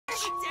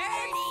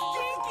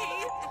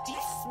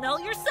smell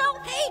yourself?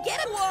 Hey,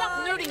 get him!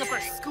 Stop nerding up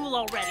our school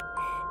already!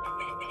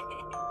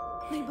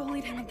 They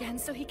bullied him again,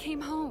 so he came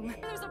home.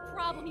 There's a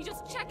problem, you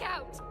just check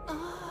out!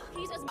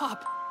 He's as—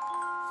 Pop!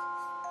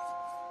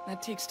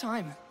 That takes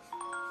time.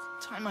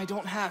 Time I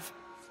don't have.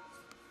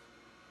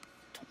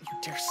 Don't you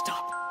dare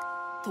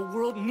stop. The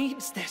world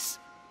needs this.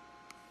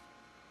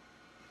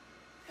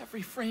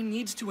 Every frame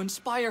needs to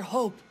inspire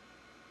hope.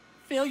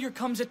 Failure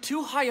comes at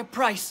too high a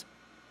price.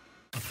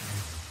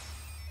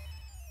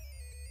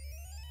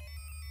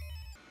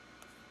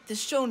 This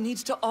show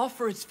needs to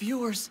offer its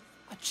viewers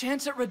a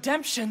chance at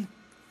redemption.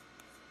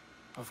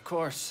 Of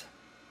course.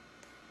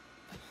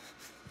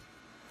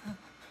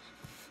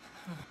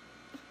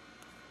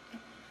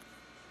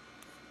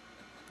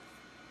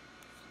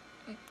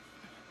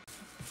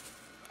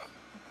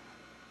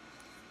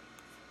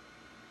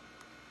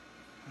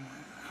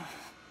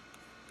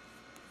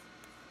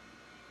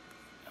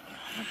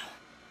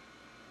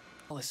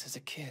 Alice as a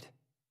kid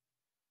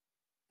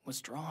was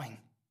drawing.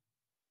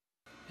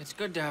 It's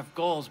good to have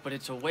goals, but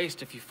it's a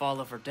waste if you fall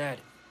over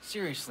dead.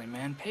 Seriously,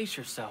 man, pace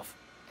yourself.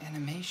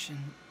 Animation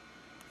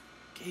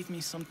gave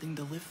me something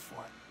to live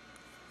for.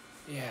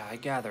 Yeah, I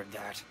gathered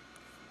that.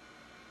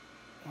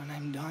 When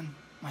I'm done,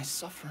 my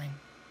suffering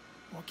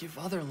will give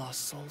other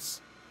lost souls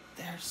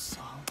their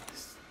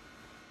solace.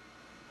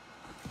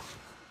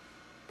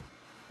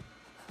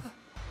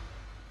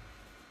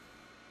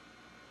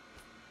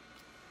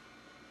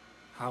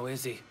 How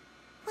is he?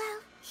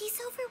 Well,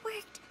 he's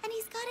overworked, and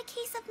he's got a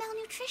case of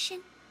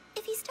malnutrition.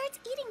 If he starts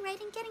eating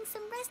right and getting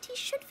some rest, he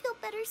should feel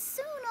better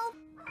soon.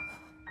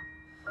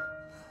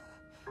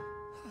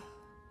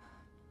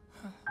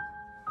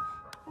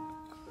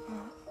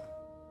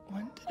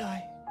 When did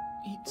I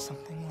eat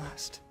something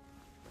last?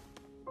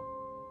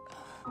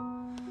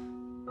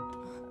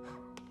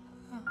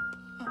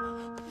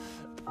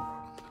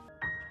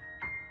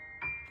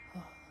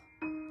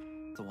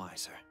 The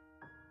wiser.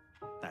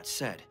 That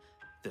said,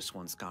 this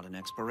one's got an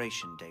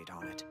expiration date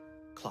on it.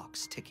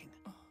 Clock's ticking.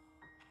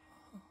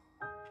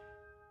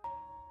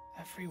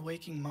 Every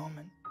waking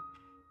moment,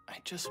 I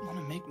just want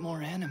to make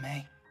more anime.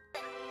 Okay.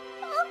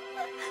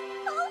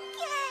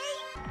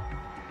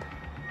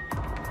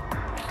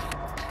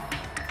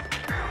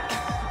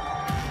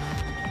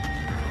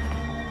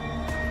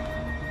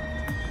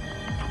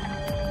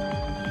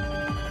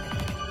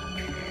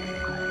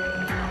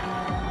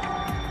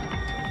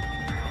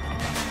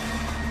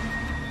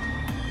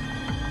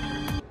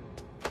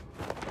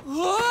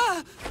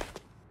 Ah!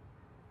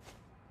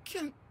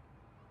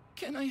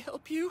 Can I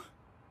help you?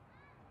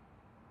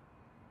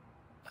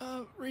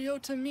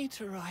 Ryota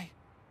Mitarai.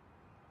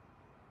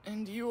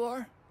 And you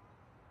are?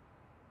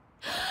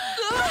 This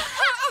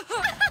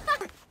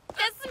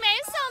may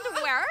sound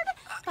weird,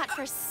 but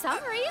for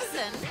some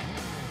reason...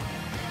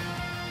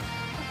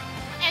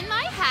 In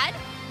my head,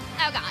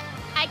 oh god,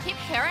 I keep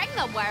hearing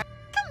the word.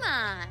 Come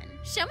on,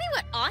 show me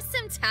what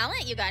awesome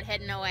talent you got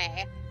hidden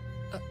away.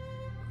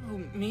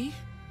 Who, me?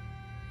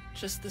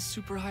 Just the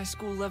super high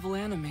school level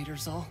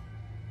animators all.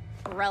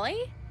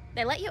 Really?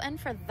 They let you in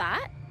for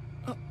that?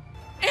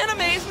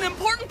 Anime is an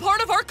important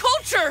part of our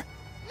culture!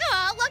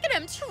 Aw, look at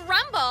him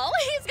tremble.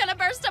 He's gonna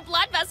burst a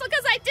blood vessel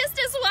because I dissed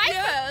his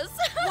waifus.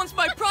 Yeah. Once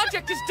my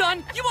project is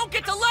done, you won't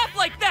get to laugh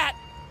like that!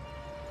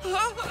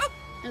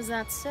 Is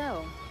that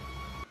so?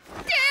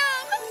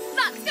 Damn!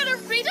 That's gonna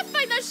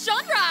redefine the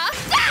genre!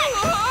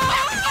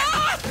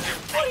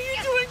 What are you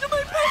doing to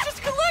my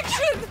precious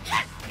collection?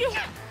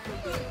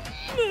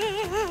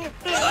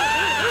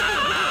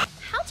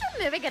 How'd your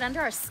movie get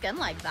under our skin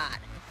like that?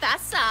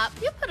 Fess up,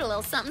 you put a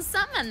little something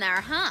in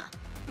there, huh?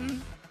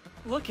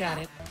 Look at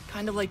it.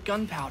 Kind of like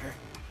gunpowder.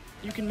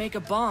 You can make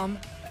a bomb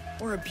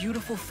or a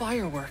beautiful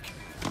firework.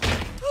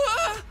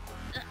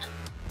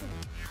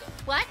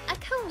 What? A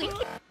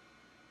Kaliki?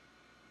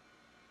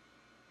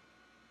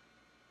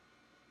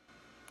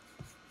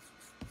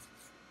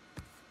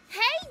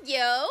 Hey,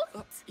 you!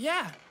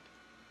 Yeah.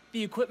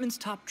 The equipment's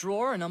top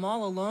drawer and I'm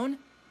all alone.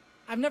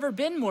 I've never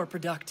been more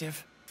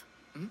productive.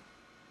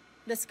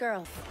 This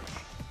girl.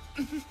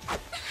 They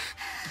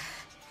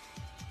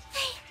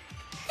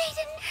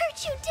didn't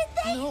hurt you, did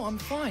they? No, I'm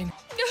fine.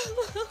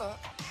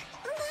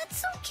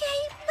 That's okay,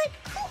 but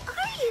who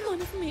are you?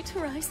 One of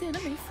Mitarai's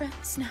enemy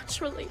friends,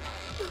 naturally.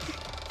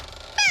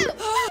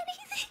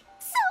 Anything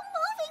so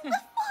moving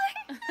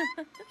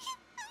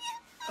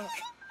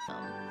before.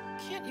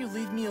 Can't you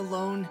leave me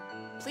alone?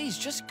 Please,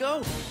 just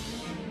go.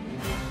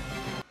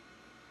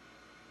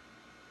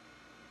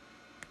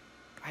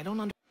 I don't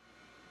understand.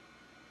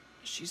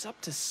 She's up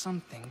to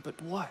something,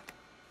 but what?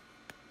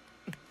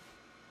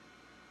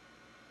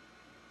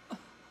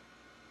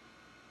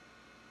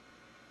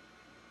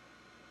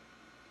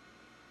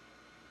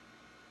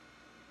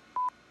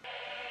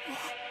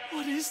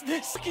 What is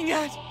this? Looking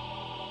at?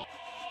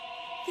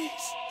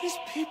 These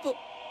people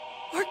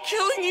are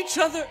killing each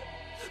other.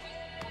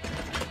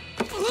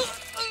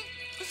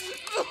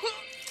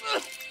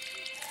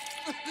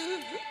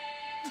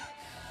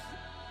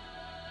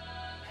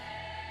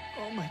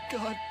 Oh my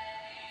god,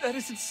 that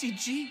isn't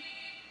CG.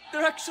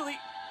 They're actually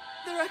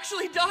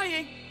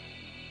dying.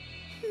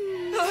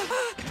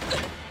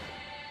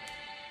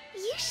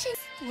 You should...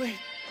 Wait,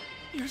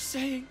 you're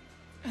saying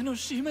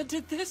Enoshima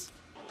did this?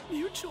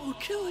 Mutual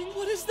killing,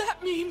 what does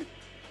that mean?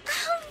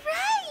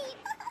 Alright!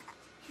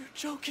 You're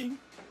joking.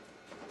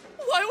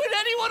 Why would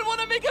anyone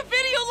want to make a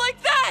video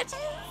like that?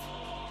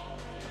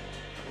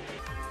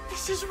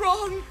 This is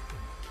wrong.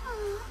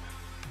 Oh,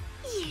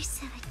 you're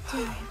so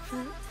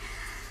adorable.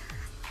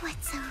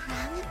 What's so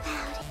wrong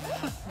about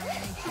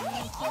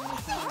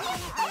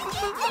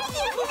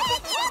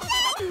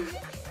it?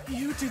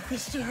 You did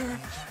this to her.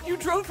 You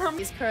drove her.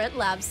 His current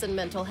lapse in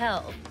mental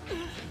health.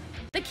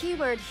 The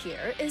keyword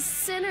here is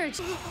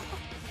synergy.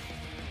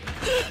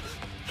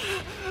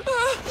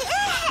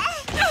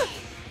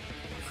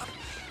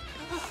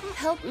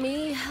 Help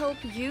me, help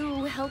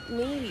you, help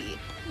me.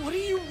 What do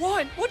you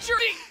want? What's your...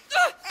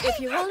 If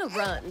you want to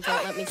run,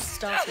 don't let me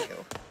stop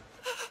you.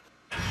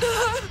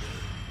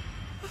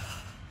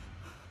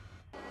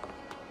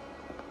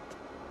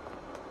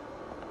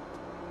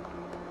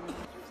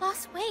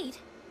 Lost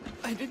weight.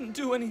 I didn't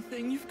do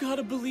anything. You've got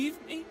to believe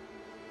me.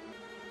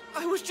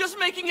 I was just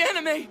making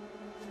anime.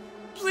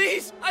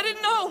 Please, I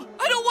didn't know.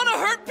 I don't want to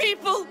hurt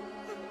people.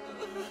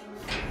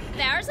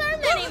 There's our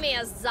mini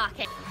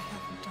Miyazaki. I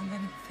haven't done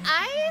anything.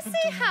 I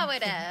see how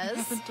it is. I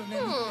haven't done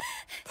anything.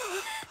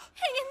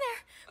 Hang in there.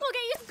 We'll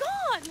get you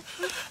gone.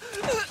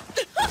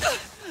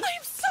 I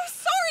am so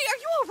sorry. Are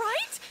you all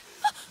right?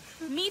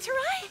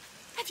 Mitarai,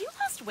 have you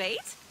lost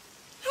weight?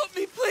 Help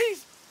me,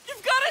 please.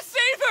 You've got to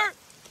save her.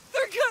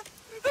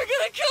 They're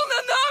gonna kill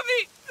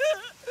Nanami.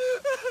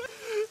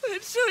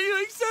 And show you,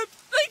 except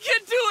I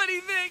can't do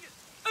anything.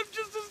 I'm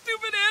just a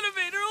stupid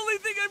animator. Only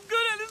thing I'm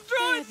good at is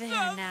drawing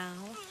stuff. now.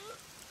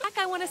 Like,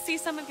 I want to see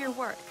some of your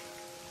work.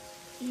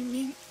 You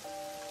mean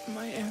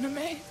my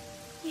anime?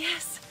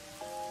 Yes.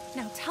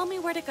 Now tell me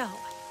where to go.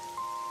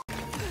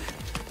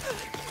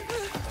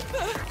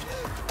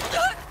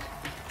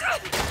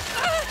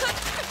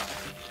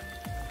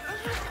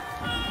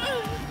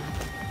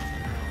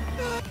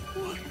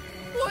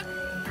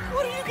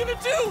 What are you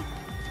gonna do?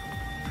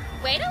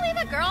 Way to leave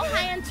a girl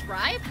high and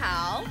dry,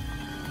 pal.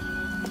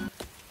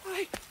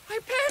 I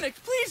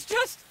panicked. Please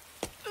just...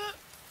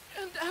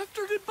 and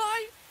after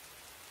goodbye?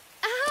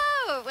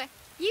 Oh,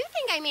 you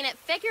think I mean it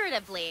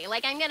figuratively,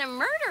 like I'm gonna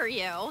murder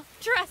you.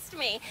 Trust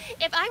me,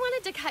 if I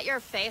wanted to cut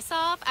your face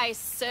off, I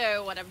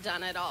so would have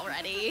done it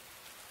already.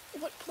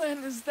 What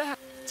plan is that?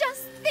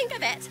 Just think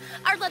of it.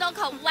 Our little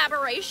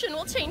collaboration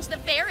will change the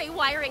very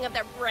wiring of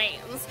their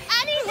brains.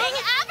 Anything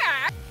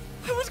ever!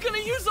 I was gonna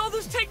use all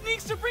those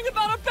techniques to bring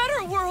about a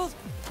better world.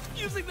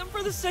 Using them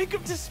for the sake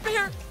of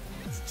despair.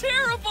 It's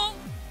terrible.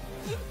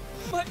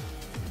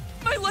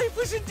 My life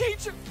was in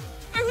danger.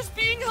 I was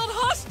being held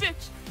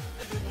hostage.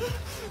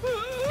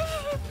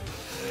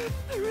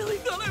 I really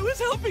thought I was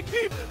helping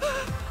people.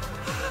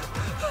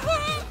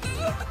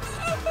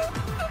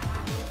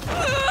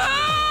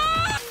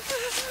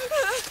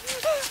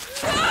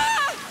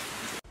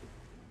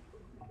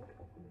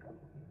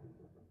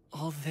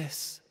 All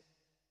this,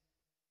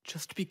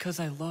 just because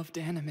I loved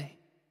anime.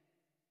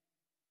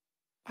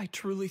 I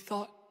truly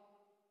thought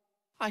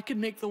I could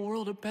make the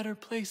world a better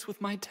place with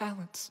my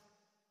talents.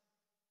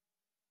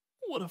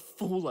 What a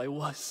fool I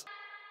was.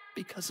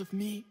 Because of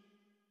me.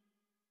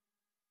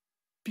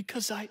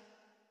 Because I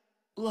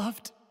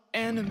loved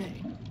anime.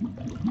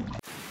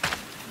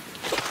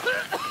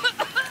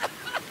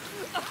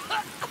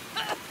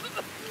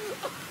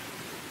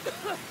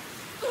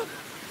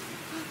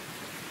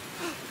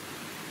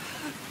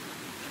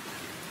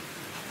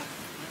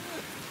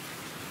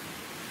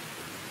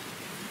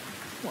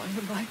 Why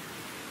am I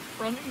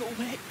running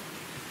away?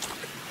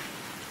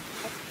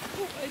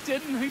 Why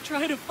didn't I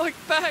try to fight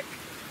back?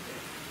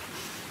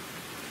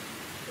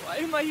 Why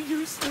am I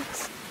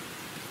useless?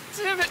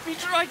 Damn it,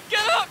 Mitarai,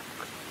 get up!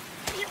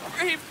 Be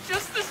brave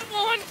just this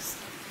once!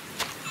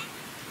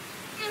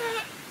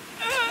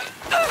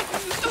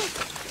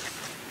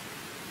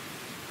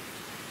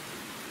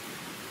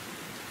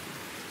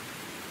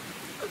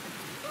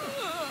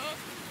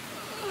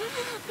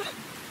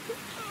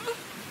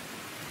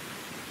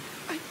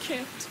 I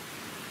can't.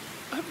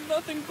 I'm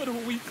nothing but a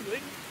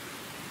weakling.